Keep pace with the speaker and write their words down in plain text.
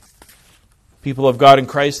People of God in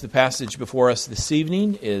Christ, the passage before us this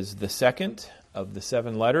evening is the second of the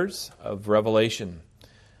 7 letters of Revelation.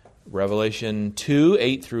 Revelation 2,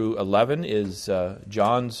 8 through 11 is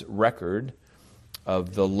John's record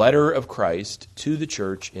of the letter of Christ to the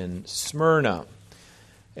church in Smyrna.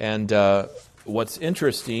 And what's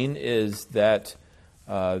interesting is that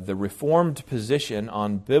the Reformed position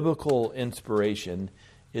on biblical inspiration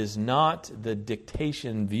is not the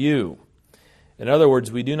dictation view. In other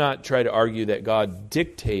words, we do not try to argue that God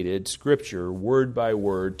dictated Scripture word by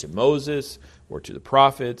word to Moses or to the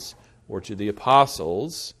prophets or to the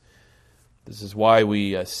apostles. This is why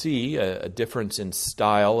we see a difference in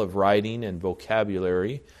style of writing and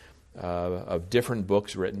vocabulary of different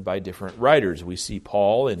books written by different writers. We see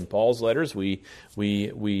Paul in Paul's letters. We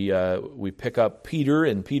pick up Peter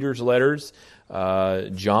in Peter's letters,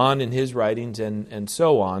 John in his writings, and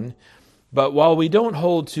so on. But while we don't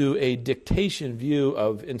hold to a dictation view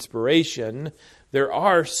of inspiration, there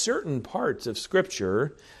are certain parts of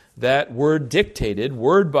Scripture that were dictated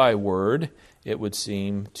word by word, it would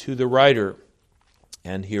seem, to the writer.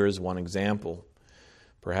 And here is one example,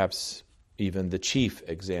 perhaps even the chief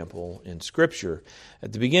example in Scripture.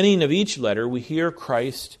 At the beginning of each letter, we hear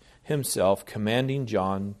Christ himself commanding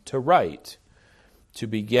John to write. To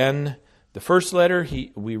begin the first letter,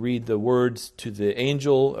 we read the words, "To the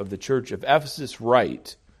angel of the church of Ephesus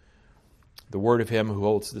write, the word of him who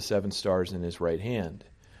holds the 7 stars in his right hand."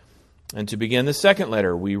 And to begin the second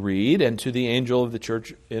letter, we read, "And to the angel of the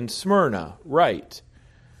church in Smyrna write,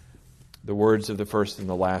 the words of the first and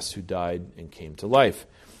the last who died and came to life,"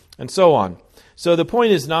 and so on. So the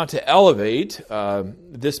point is not to elevate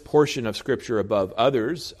this portion of Scripture above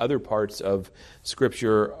others. Other parts of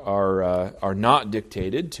Scripture are not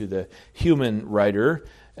dictated to the human writer,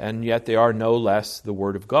 and yet they are no less the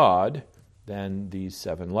Word of God than these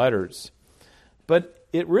 7 letters. But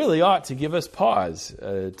it really ought to give us pause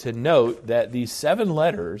to note that these 7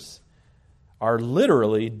 letters are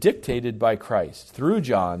literally dictated by Christ through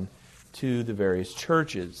John to the various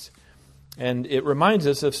churches. And it reminds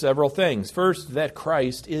us of several things. First, that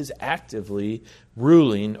Christ is actively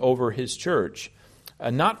ruling over his church.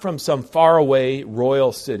 Not from some faraway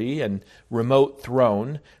royal city and remote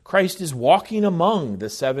throne. Christ is walking among the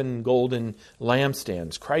 7 golden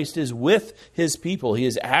lampstands. Christ is with his people. He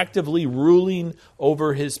is actively ruling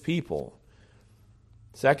over his people.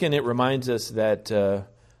 Second, it reminds us that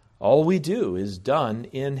all we do is done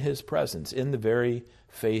in his presence, in the very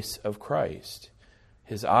face of Christ.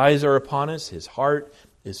 His eyes are upon us. His heart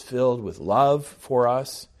is filled with love for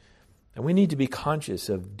us. And we need to be conscious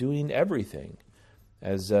of doing everything.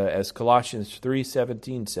 As Colossians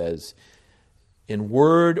 3:17 says, in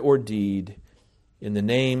word or deed,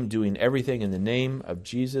 doing everything in the name of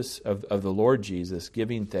Jesus, of the Lord Jesus,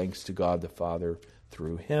 giving thanks to God the Father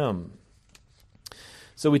through him.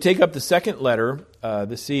 So we take up the second letter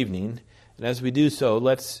this evening, and as we do so,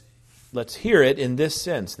 let's hear it in this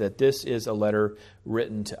sense, that this is a letter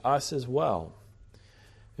written to us as well.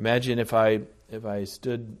 Imagine if I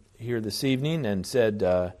stood here this evening and said,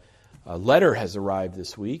 a letter has arrived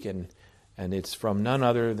this week, and it's from none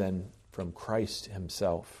other than from Christ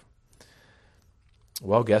himself.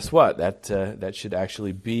 Well, guess what? That should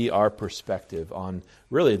actually be our perspective on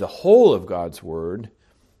really the whole of God's Word,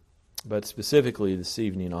 but specifically this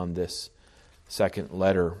evening on this second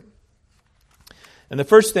letter. And the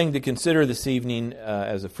first thing to consider this evening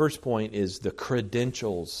as a first point is the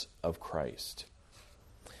credentials of Christ.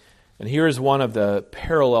 And here is one of the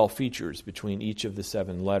parallel features between each of the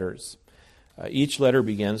 7 letters. Each letter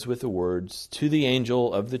begins with the words, "To the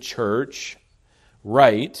angel of the church,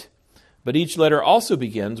 write," but each letter also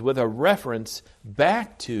begins with a reference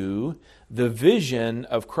back to the vision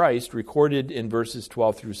of Christ recorded in verses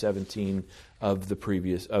 12 through 17 of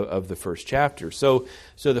the first chapter. So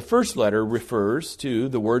the first letter refers to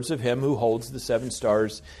the words of him who holds the 7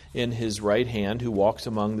 stars in his right hand, who walks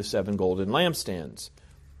among the 7 golden lampstands,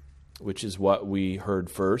 which is what we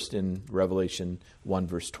heard first in Revelation 1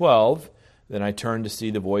 verse 12. Then I turned to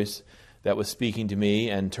see the voice that was speaking to me,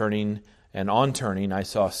 and on turning, I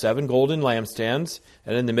saw 7 golden lampstands,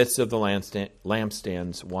 and in the midst of the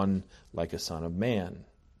lampstands, one like a son of man.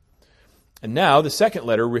 And now the second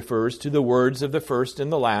letter refers to the words of the first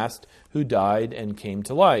and the last who died and came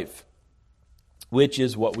to life, which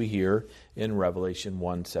is what we hear in Revelation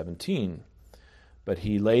 1:17. But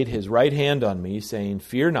he laid his right hand on me, saying,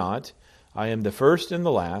 "Fear not, I am the first and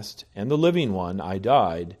the last, and the living one. I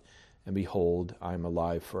died, and behold, I am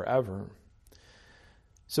alive forever."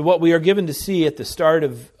 So what we are given to see at the start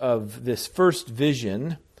of this first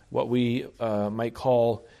vision, what we might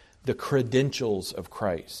call the credentials of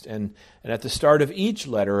Christ. And at the start of each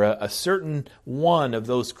letter, a certain one of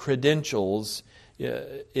those credentials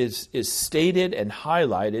is stated and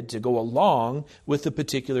highlighted to go along with the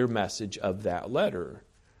particular message of that letter.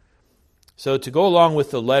 So to go along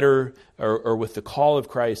with the letter or with the call of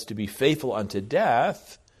Christ to be faithful unto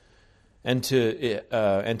death, and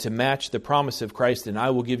to match the promise of Christ, and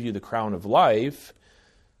I will give you the crown of life.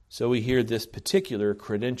 So we hear this particular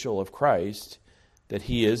credential of Christ, that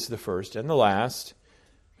he is the first and the last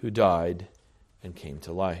who died and came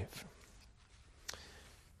to life.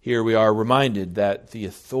 Here we are reminded that the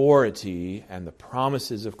authority and the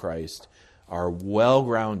promises of Christ are well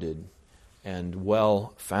grounded and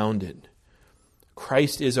well founded.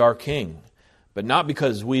 Christ is our King, but not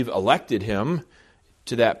because we've elected him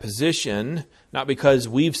to that position, not because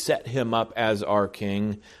we've set him up as our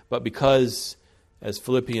King, but because, as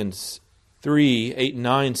Philippians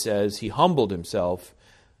 3:8-9 says, he humbled himself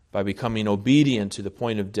by becoming obedient to the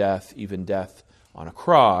point of death, even death on a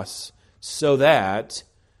cross, so that,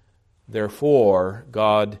 therefore,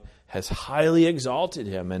 God has highly exalted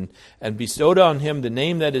him and bestowed on him the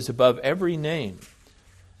name that is above every name.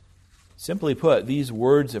 Simply put, these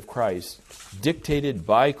words of Christ, dictated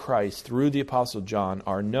by Christ through the Apostle John,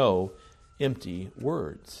 are no empty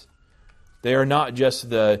words. They are not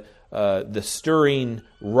just the stirring,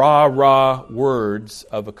 rah-rah words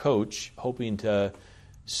of a coach hoping to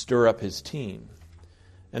stir up his team.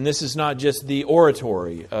 And this is not just the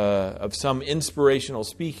oratory of some inspirational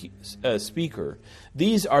speaker.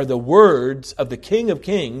 These are the words of the King of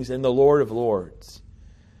Kings and the Lord of Lords.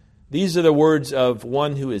 These are the words of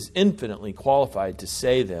one who is infinitely qualified to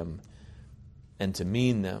say them and to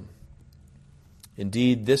mean them.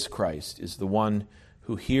 Indeed, this Christ is the one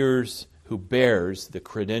who bears the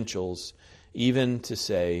credentials, even to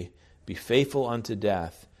say, "Be faithful unto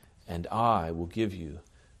death, and I will give you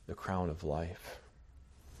the crown of life."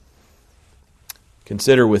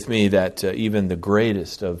 Consider with me that even the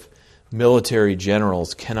greatest of military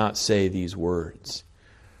generals cannot say these words.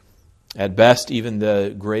 At best, even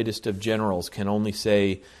the greatest of generals can only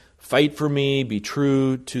say, "Fight for me, be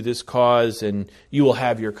true to this cause, and you will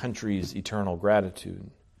have your country's eternal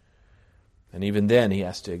gratitude." And even then, he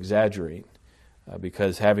has to exaggerate,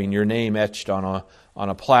 because having your name etched on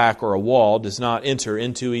a plaque or a wall does not enter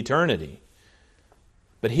into eternity.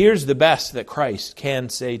 But here's the best that Christ can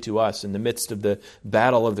say to us in the midst of the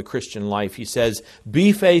battle of the Christian life. He says,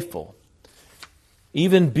 "Be faithful,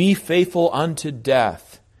 even be faithful unto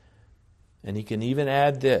death." And he can even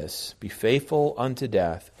add this, "Be faithful unto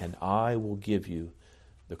death, and I will give you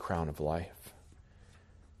the crown of life."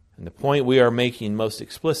 And the point we are making most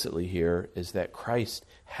explicitly here is that Christ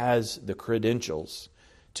has the credentials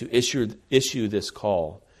to issue this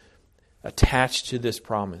call, attached to this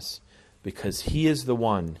promise, because he is the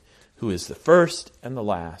one who is the first and the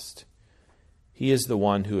last. He is the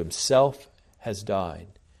one who himself has died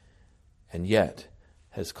and yet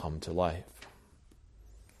has come to life.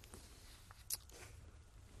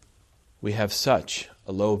 We have such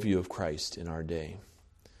a low view of Christ in our day.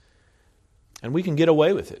 And we can get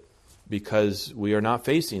away with it because we are not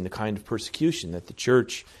facing the kind of persecution that the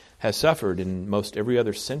church has suffered in most every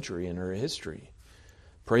other century in her history.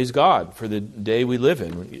 Praise God for the day we live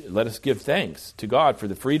in. Let us give thanks to God for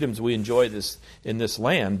the freedoms we enjoy in this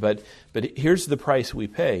land. But here's the price we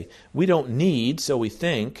pay. We don't need, so we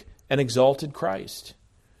think, an exalted Christ.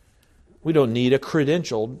 We don't need a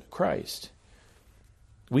credentialed Christ.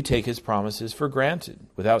 We take his promises for granted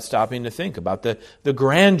without stopping to think about the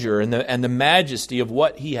grandeur and the majesty of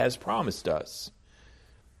what he has promised us.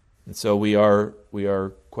 And so we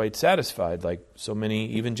are quite satisfied, like so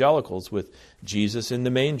many evangelicals, with Jesus in the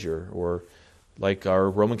manger, or like our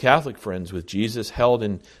Roman Catholic friends, with Jesus held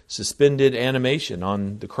in suspended animation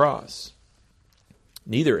on the cross.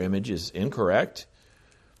 Neither image is incorrect.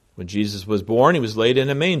 When Jesus was born, he was laid in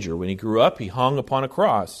a manger. When he grew up, he hung upon a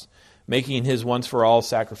cross, making his once-for-all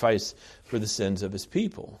sacrifice for the sins of his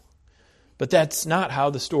people. But that's not how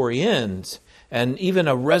the story ends. And even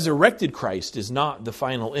a resurrected Christ is not the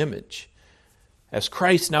final image. As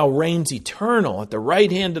Christ now reigns eternal at the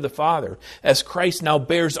right hand of the Father, as Christ now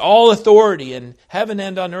bears all authority in heaven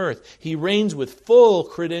and on earth, he reigns with full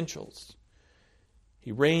credentials.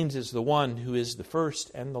 He reigns as the one who is the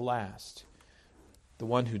first and the last, the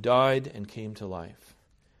one who died and came to life.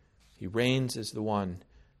 He reigns as the one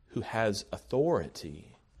who has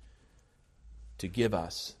authority to give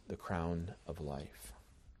us the crown of life.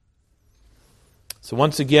 So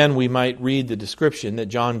once again, we might read the description that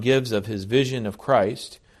John gives of his vision of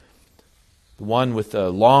Christ. the one with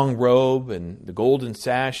the long robe and the golden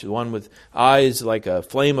sash, the one with eyes like a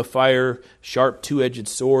flame of fire, sharp two-edged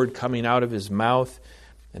sword coming out of his mouth,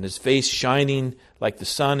 and his face shining like the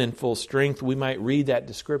sun in full strength, we might read that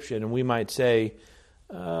description and we might say,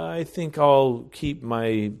 I think I'll keep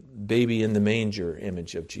my baby in the manger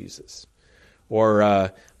image of Jesus,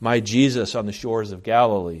 or my Jesus on the shores of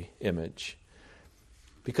Galilee image.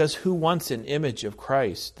 Because who wants an image of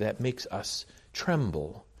Christ that makes us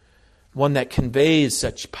tremble? One that conveys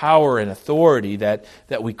such power and authority that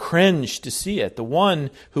we cringe to see it. The one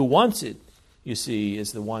who wants it, you see,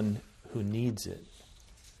 is the one who needs it.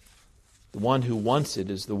 The one who wants it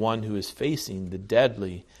is the one who is facing the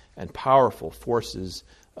deadly and powerful forces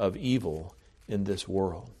of evil in this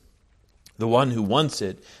world. The one who wants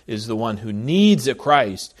it is the one who needs a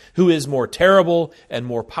Christ who is more terrible and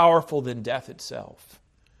more powerful than death itself.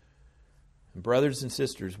 And brothers and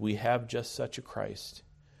sisters, we have just such a Christ.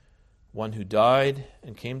 One who died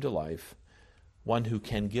and came to life. One who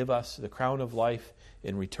can give us the crown of life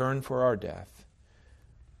in return for our death.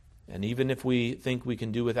 And even if we think we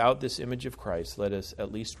can do without this image of Christ, let us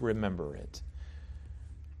at least remember it.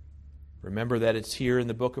 Remember that it's here in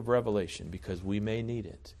the book of Revelation because we may need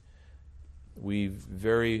it. We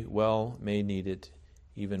very well may need it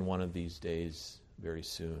even one of these days very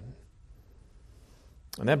soon.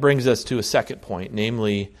 And that brings us to a second point,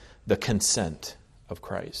 namely the consent of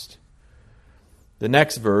Christ. The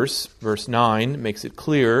next verse, verse 9, makes it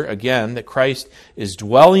clear again that Christ is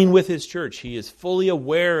dwelling with his church. He is fully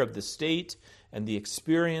aware of the state and the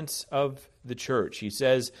experience of the church. He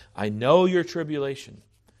says, I know your tribulation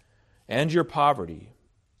and your poverty,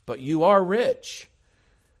 but you are rich.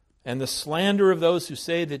 And the slander of those who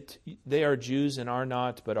say that they are Jews and are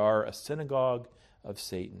not, but are a synagogue of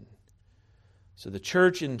Satan. So the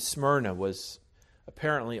church in Smyrna was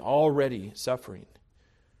apparently already suffering.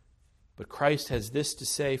 But Christ has this to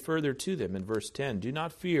say further to them in verse 10. Do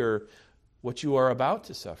not fear what you are about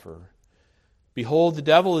to suffer. Behold, the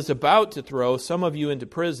devil is about to throw some of you into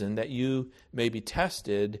prison that you may be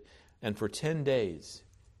tested, and for 10 days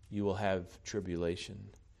you will have tribulation.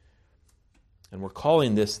 And we're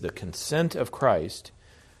calling this the consent of Christ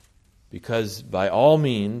because by all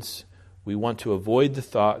means we want to avoid the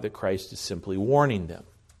thought that Christ is simply warning them.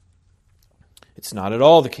 It's not at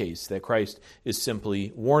all the case that Christ is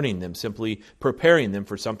simply warning them, simply preparing them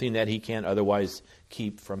for something that he can't otherwise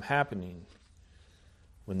keep from happening.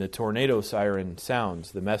 When the tornado siren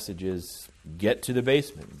sounds, the message is, get to the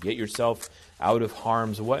basement, get yourself out of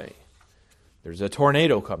harm's way. There's a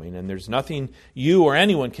tornado coming, and there's nothing you or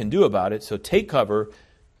anyone can do about it, so take cover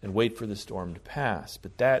and wait for the storm to pass.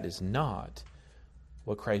 But that is not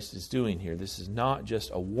what Christ is doing here. This is not just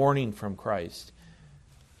a warning from Christ,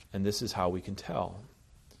 and this is how we can tell.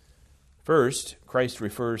 First, Christ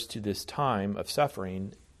refers to this time of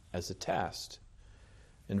suffering as a test.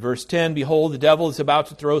 In verse 10, behold, the devil is about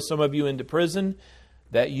to throw some of you into prison,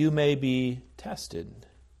 that you may be tested.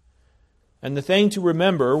 And the thing to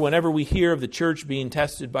remember whenever we hear of the church being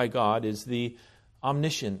tested by God is the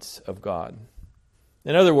omniscience of God.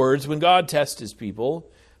 In other words, when God tests his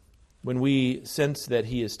people, when we sense that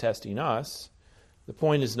he is testing us, the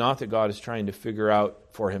point is not that God is trying to figure out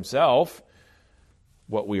for himself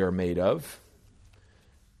what we are made of.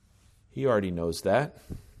 He already knows that.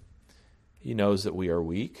 He knows that we are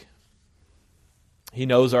weak. He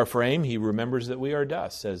knows our frame. He remembers that we are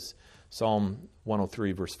dust, says Psalm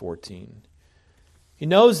 103, verse 14. He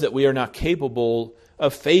knows that we are not capable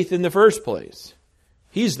of faith in the first place.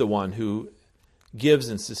 He's the one who gives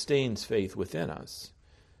and sustains faith within us.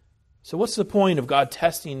 So what's the point of God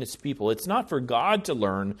testing his people? It's not for God to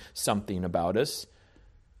learn something about us.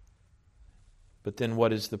 But then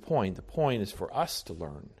what is the point? The point is for us to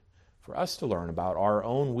learn about our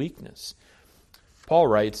own weakness. Paul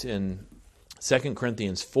writes in 2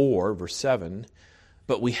 Corinthians 4, verse 7,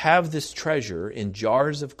 but we have this treasure in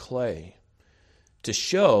jars of clay to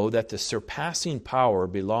show that the surpassing power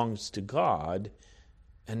belongs to God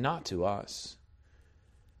and not to us.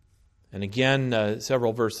 And again,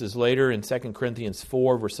 several verses later in 2 Corinthians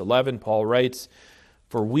 4, verse 11, Paul writes,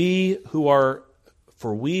 For we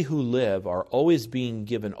who live are always being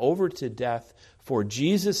given over to death for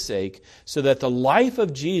Jesus' sake, so that the life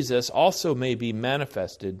of Jesus also may be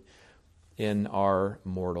manifested in our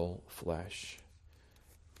mortal flesh.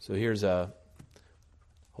 So here's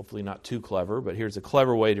hopefully not too clever, but here's a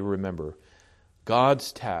clever way to remember.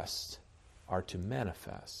 God's tests are to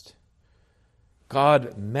manifest.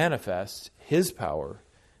 God manifests his power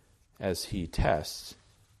as he tests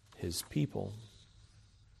his people.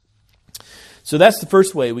 So that's the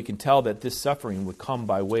first way we can tell that this suffering would come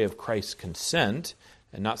by way of Christ's consent.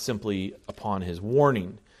 and not simply upon his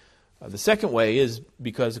warning. The second way is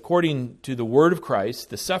because according to the word of Christ,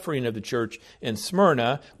 the suffering of the church in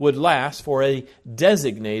Smyrna would last for a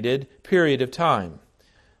designated period of time.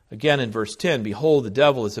 Again in verse 10, behold, the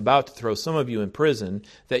devil is about to throw some of you in prison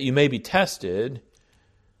that you may be tested,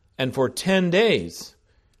 and for 10 days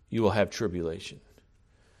you will have tribulation.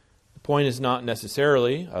 The point is not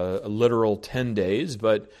necessarily a literal 10 days,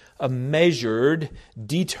 but a measured,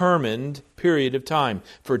 determined period of time.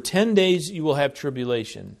 For 10 days you will have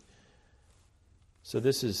tribulation. So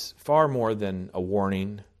this is far more than a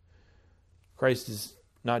warning. Christ is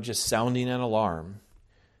not just sounding an alarm.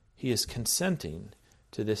 He is consenting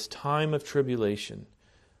to this time of tribulation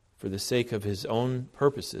for the sake of his own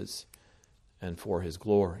purposes and for his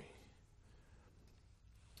glory.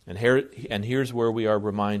 And here's where we are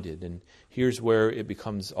reminded, and here's where it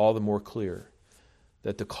becomes all the more clear,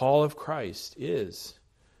 that the call of Christ is,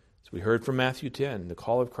 as we heard from Matthew 10, the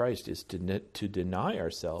call of Christ is to deny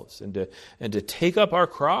ourselves and to take up our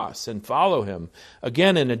cross and follow him.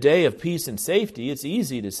 Again, in a day of peace and safety, it's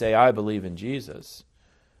easy to say, I believe in Jesus.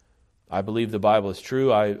 I believe the Bible is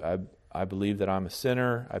true. I believe that I'm a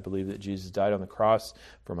sinner. I believe that Jesus died on the cross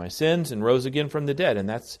for my sins and rose again from the dead. And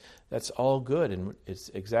that's all good, and it's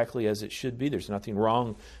exactly as it should be. There's nothing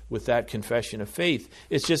wrong with that confession of faith.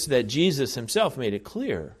 It's just that Jesus himself made it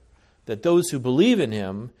clear that those who believe in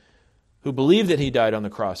him, who believe that he died on the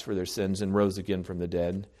cross for their sins and rose again from the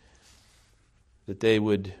dead, that they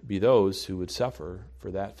would be those who would suffer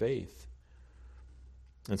for that faith.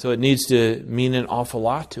 And so it needs to mean an awful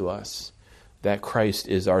lot to us that Christ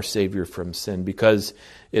is our Savior from sin, because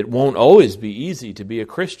it won't always be easy to be a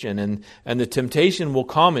Christian, and the temptation will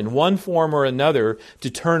come in one form or another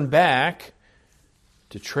to turn back,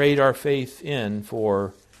 to trade our faith in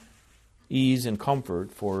for ease and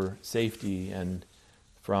comfort, for safety and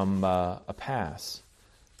from a pass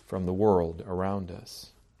from the world around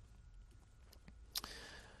us.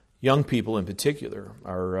 Young people in particular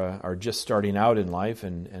are just starting out in life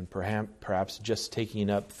and perhaps just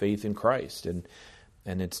taking up faith in Christ. And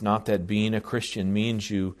it's not that being a Christian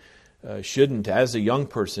means you shouldn't, as a young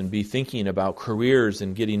person, be thinking about careers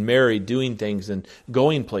and getting married, doing things and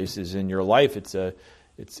going places in your life. It's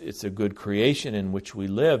a good creation in which we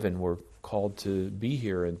live, and we're called to be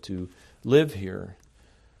here and to live here.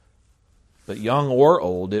 But young or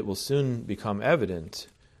old, it will soon become evident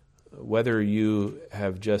whether you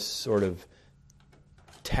have just sort of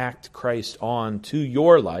tacked Christ on to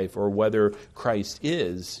your life or whether Christ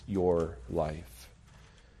is your life.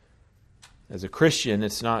 As a Christian,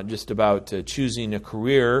 it's not just about choosing a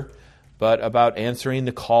career, but about answering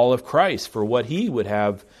the call of Christ for what he would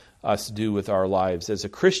have us do with our lives. As a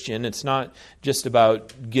Christian, it's not just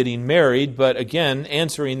about getting married, but again,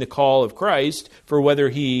 answering the call of Christ for whether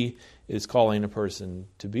he is calling a person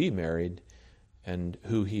to be married, and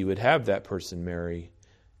who he would have that person marry,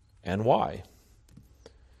 and why.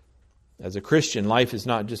 As a Christian, life is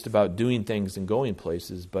not just about doing things and going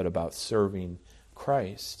places, but about serving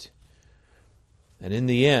Christ. And in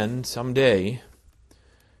the end, someday,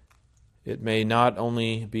 it may not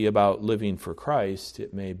only be about living for Christ,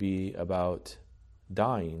 it may be about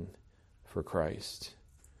dying for Christ.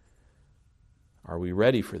 Are we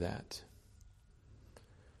ready for that?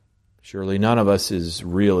 Surely none of us is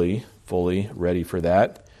really fully ready for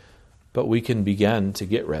that, but we can begin to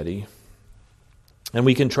get ready. And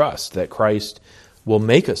we can trust that Christ will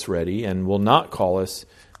make us ready and will not call us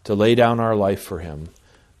to lay down our life for him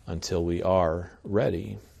until we are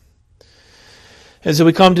ready. And so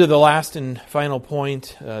we come to the last and final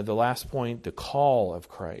point, the call of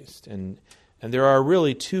Christ. And there are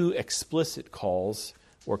really two explicit calls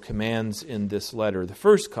or commands in this letter. The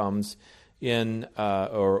first comes in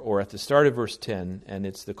or at the start of verse 10, and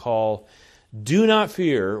it's the call, do not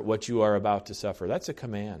fear what you are about to suffer. That's a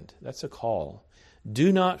command. That's a call.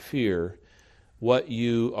 Do not fear what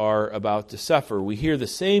you are about to suffer. We hear the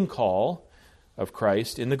same call of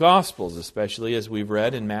Christ in the Gospels, especially as we've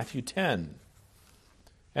read in Matthew 10.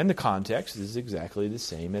 And the context is exactly the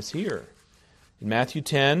same as here. In Matthew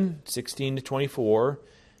 10, 16 to 24,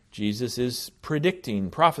 Jesus is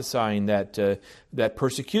prophesying that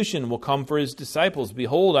persecution will come for his disciples.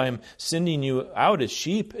 Behold, I am sending you out as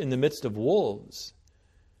sheep in the midst of wolves.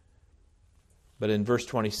 But in verse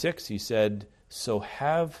 26, he said, so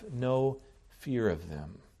have no fear of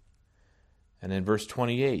them. And in verse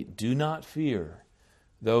 28, do not fear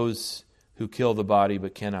those who kill the body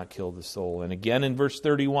but cannot kill the soul. And again in verse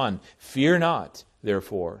 31, fear not,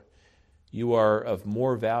 therefore, you are of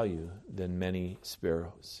more value than many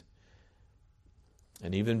sparrows.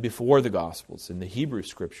 And even before the Gospels, in the Hebrew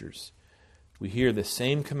Scriptures, We hear the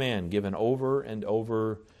same command given over and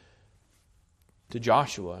over to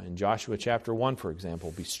Joshua. In Joshua chapter 1, for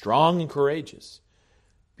example, be strong and courageous.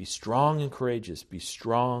 Be strong and courageous. Be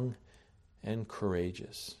strong and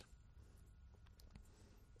courageous.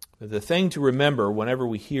 The thing to remember whenever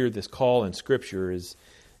we hear this call in Scripture is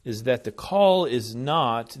that the call is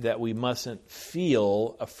not that we mustn't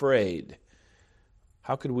feel afraid.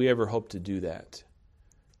 How could we ever hope to do that?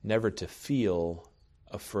 Never to feel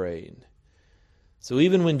afraid. So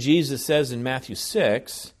even when Jesus says in Matthew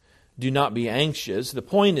 6, do not be anxious, the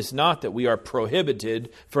point is not that we are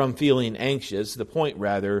prohibited from feeling anxious. The point,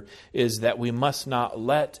 rather, is that we must not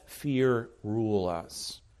let fear rule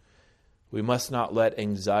us. We must not let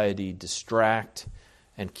anxiety distract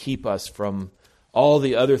and keep us from all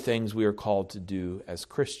the other things we are called to do as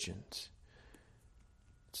Christians.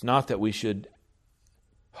 It's not that we should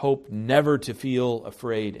hope never to feel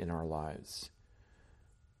afraid in our lives.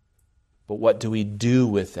 But what do we do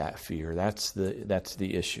with that fear? That's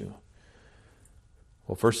the issue.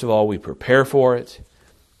 Well, first of all, we prepare for it,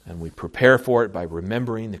 and we prepare for it by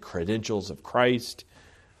remembering the credentials of Christ.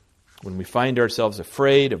 When we find ourselves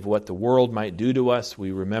afraid of what the world might do to us,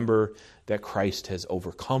 we remember that Christ has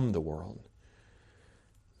overcome the world.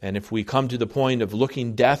 And if we come to the point of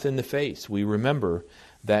looking death in the face, we remember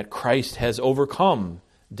that Christ has overcome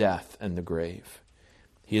death and the grave.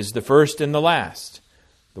 He is the first and the last,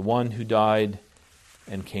 the one who died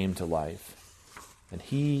and came to life. And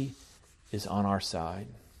He is on our side.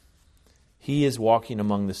 He is walking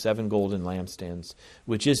among the 7 golden lampstands,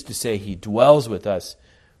 which is to say, He dwells with us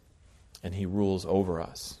and He rules over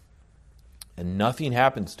us. And nothing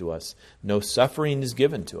happens to us, no suffering is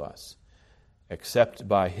given to us, except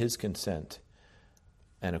by His consent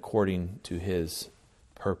and according to His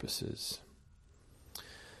purposes.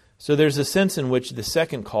 So there's a sense in which the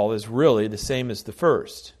second call is really the same as the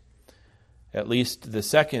first. At least the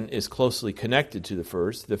second is closely connected to the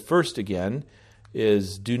first. The first, again,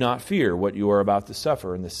 is do not fear what you are about to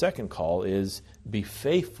suffer. And the second call is be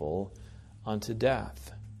faithful unto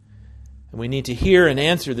death. And we need to hear and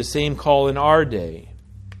answer the same call in our day.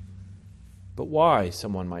 But why,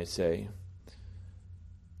 someone might say?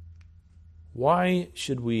 Why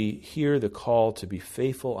should we hear the call to be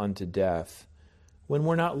faithful unto death when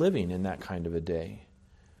we're not living in that kind of a day?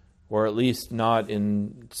 Or at least not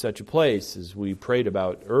in such a place as we prayed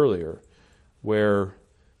about earlier, where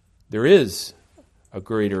there is a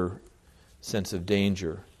greater sense of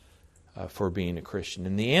danger for being a Christian.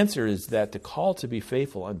 And the answer is that the call to be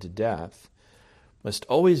faithful unto death must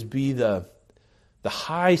always be the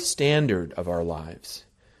high standard of our lives,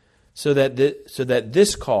 so that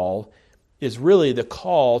this call is really the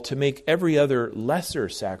call to make every other lesser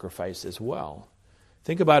sacrifice as well.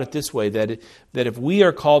 Think about it this way, that if we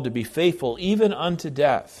are called to be faithful even unto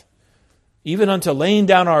death, even unto laying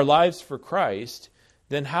down our lives for Christ,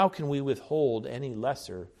 then how can we withhold any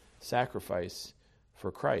lesser sacrifice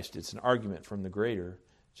for Christ? It's an argument from the greater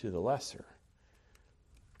to the lesser.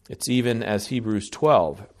 It's even as Hebrews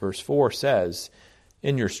 12, verse 4 says,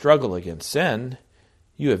 in your struggle against sin,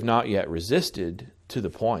 you have not yet resisted to the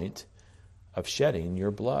point of shedding your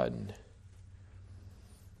blood.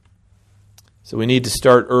 So we need to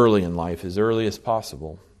start early in life, as early as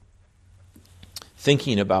possible,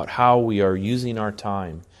 thinking about how we are using our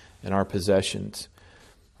time and our possessions.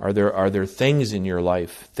 Are there things in your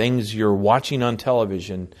life, things you're watching on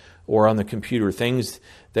television or on the computer, things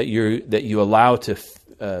that you allow to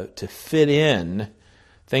fit in,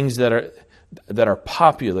 things that are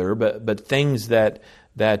popular, but things that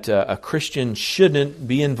a Christian shouldn't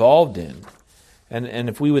be involved in? And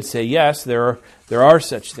if we would say, yes, there are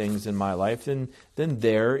such things in my life, then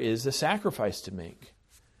there is a sacrifice to make.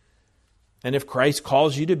 And if Christ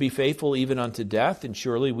calls you to be faithful even unto death, then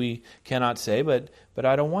surely we cannot say, but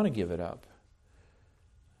I don't want to give it up.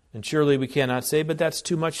 And surely we cannot say, but that's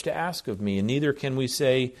too much to ask of me. And neither can we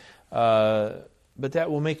say, but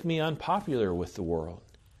that will make me unpopular with the world.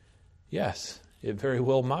 Yes, it very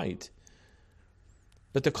well might.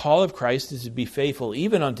 But the call of Christ is to be faithful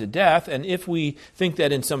even unto death. And if we think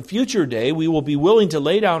that in some future day we will be willing to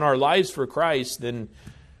lay down our lives for Christ, then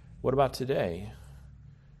what about today?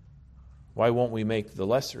 Why won't we make the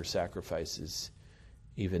lesser sacrifices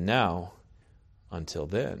even now until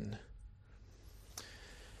then?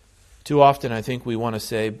 Too often I think we want to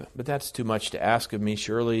say, but that's too much to ask of me.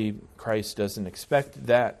 Surely Christ doesn't expect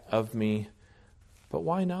that of me. But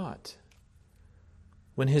why not?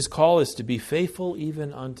 When His call is to be faithful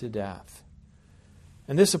even unto death.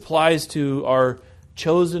 And this applies to our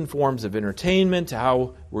chosen forms of entertainment, to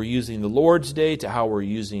how we're using the Lord's Day, to how we're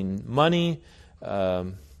using money,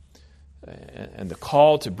 and the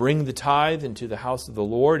call to bring the tithe into the house of the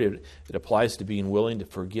Lord. It applies to being willing to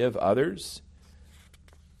forgive others.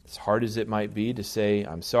 As hard as it might be to say,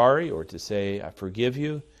 I'm sorry, or to say, I forgive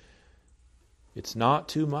you, it's not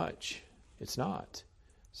too much. It's not.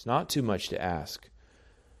 It's not too much to ask.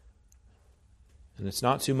 And it's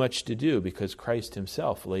not too much to do, because Christ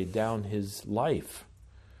himself laid down his life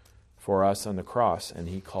for us on the cross, and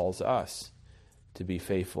he calls us to be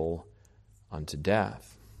faithful unto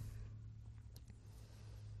death.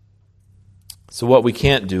 So what we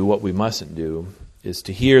can't do, what we mustn't do, is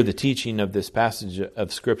to hear the teaching of this passage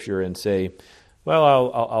of Scripture and say,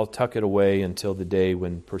 well, I'll tuck it away until the day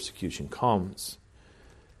when persecution comes.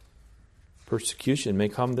 Persecution may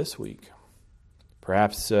come this week.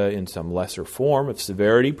 Perhaps in some lesser form of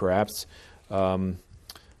severity, perhaps to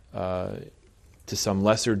some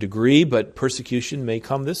lesser degree, but persecution may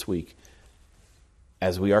come this week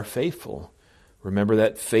as we are faithful. Remember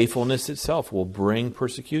that faithfulness itself will bring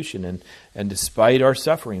persecution, and despite our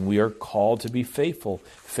suffering, we are called to be faithful,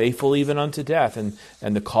 faithful even unto death. And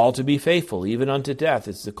the call to be faithful even unto death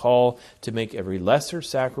is the call to make every lesser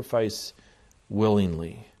sacrifice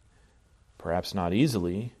willingly. Perhaps not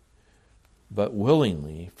easily, but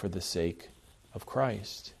willingly for the sake of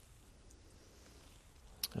Christ.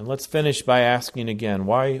 And let's finish by asking again,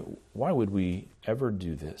 why would we ever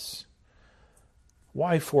do this?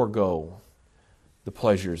 Why forego the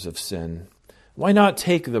pleasures of sin? Why not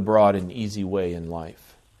take the broad and easy way in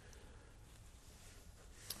life?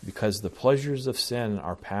 Because the pleasures of sin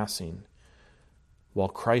are passing, while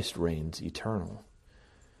Christ reigns eternal.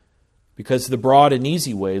 Because the broad and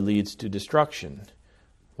easy way leads to destruction,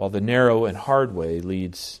 while the narrow and hard way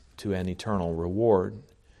leads to an eternal reward.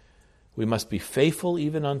 We must be faithful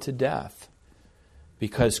even unto death,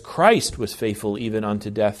 because Christ was faithful even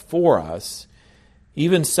unto death for us,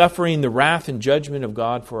 even suffering the wrath and judgment of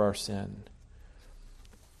God for our sin.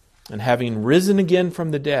 And having risen again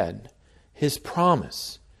from the dead, his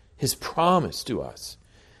promise to us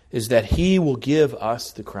is that he will give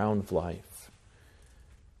us the crown of life.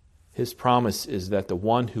 His promise is that the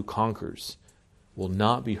one who conquers will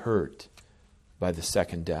not be hurt by the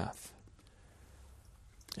second death.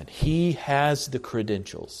 And he has the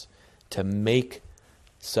credentials to make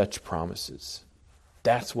such promises.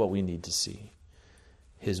 That's what we need to see.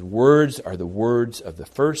 His words are the words of the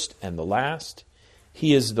first and the last.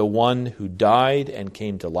 He is the one who died and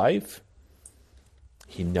came to life.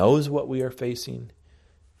 He knows what we are facing.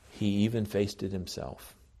 He even faced it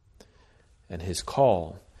himself. And his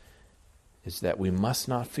call is that we must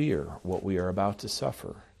not fear what we are about to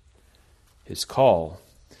suffer. His call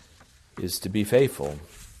is to be faithful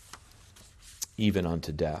even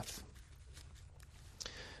unto death.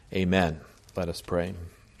 Amen. Let us pray.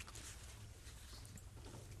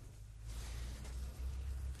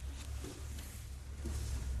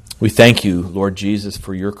 We thank you, Lord Jesus,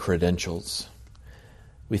 for your credentials.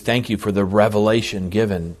 We thank you for the revelation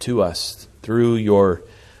given to us through your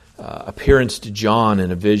appearance to John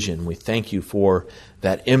in a vision. We thank you for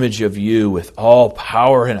that image of you with all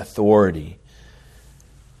power and authority,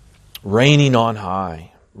 reigning on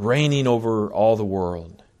high, reigning over all the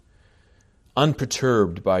world,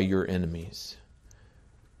 unperturbed by your enemies.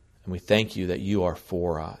 And we thank you that you are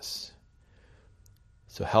for us.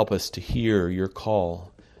 So help us to hear your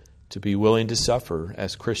call to be willing to suffer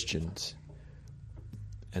as Christians,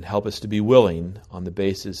 and help us to be willing on the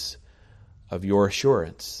basis of your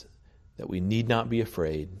assurance that we need not be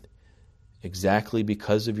afraid, exactly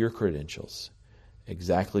because of your credentials,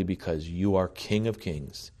 exactly because you are King of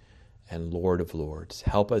Kings and Lord of Lords.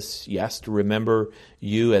 Help us, yes, to remember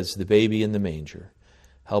you as the baby in the manger.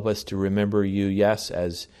 Help us to remember you, yes,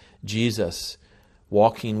 as Jesus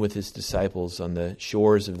walking with his disciples on the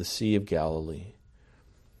shores of the Sea of Galilee.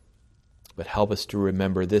 But help us to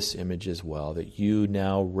remember this image as well, that you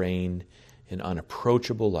now reign in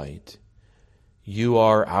unapproachable light. You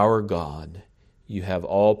are our God. You have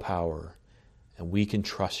all power, and we can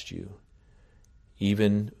trust you,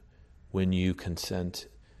 even when you consent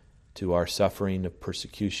to our suffering of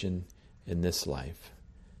persecution in this life.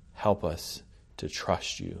 Help us to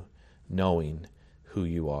trust you, knowing who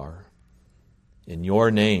you are. In your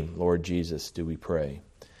name, Lord Jesus, do we pray.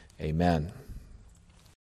 Amen.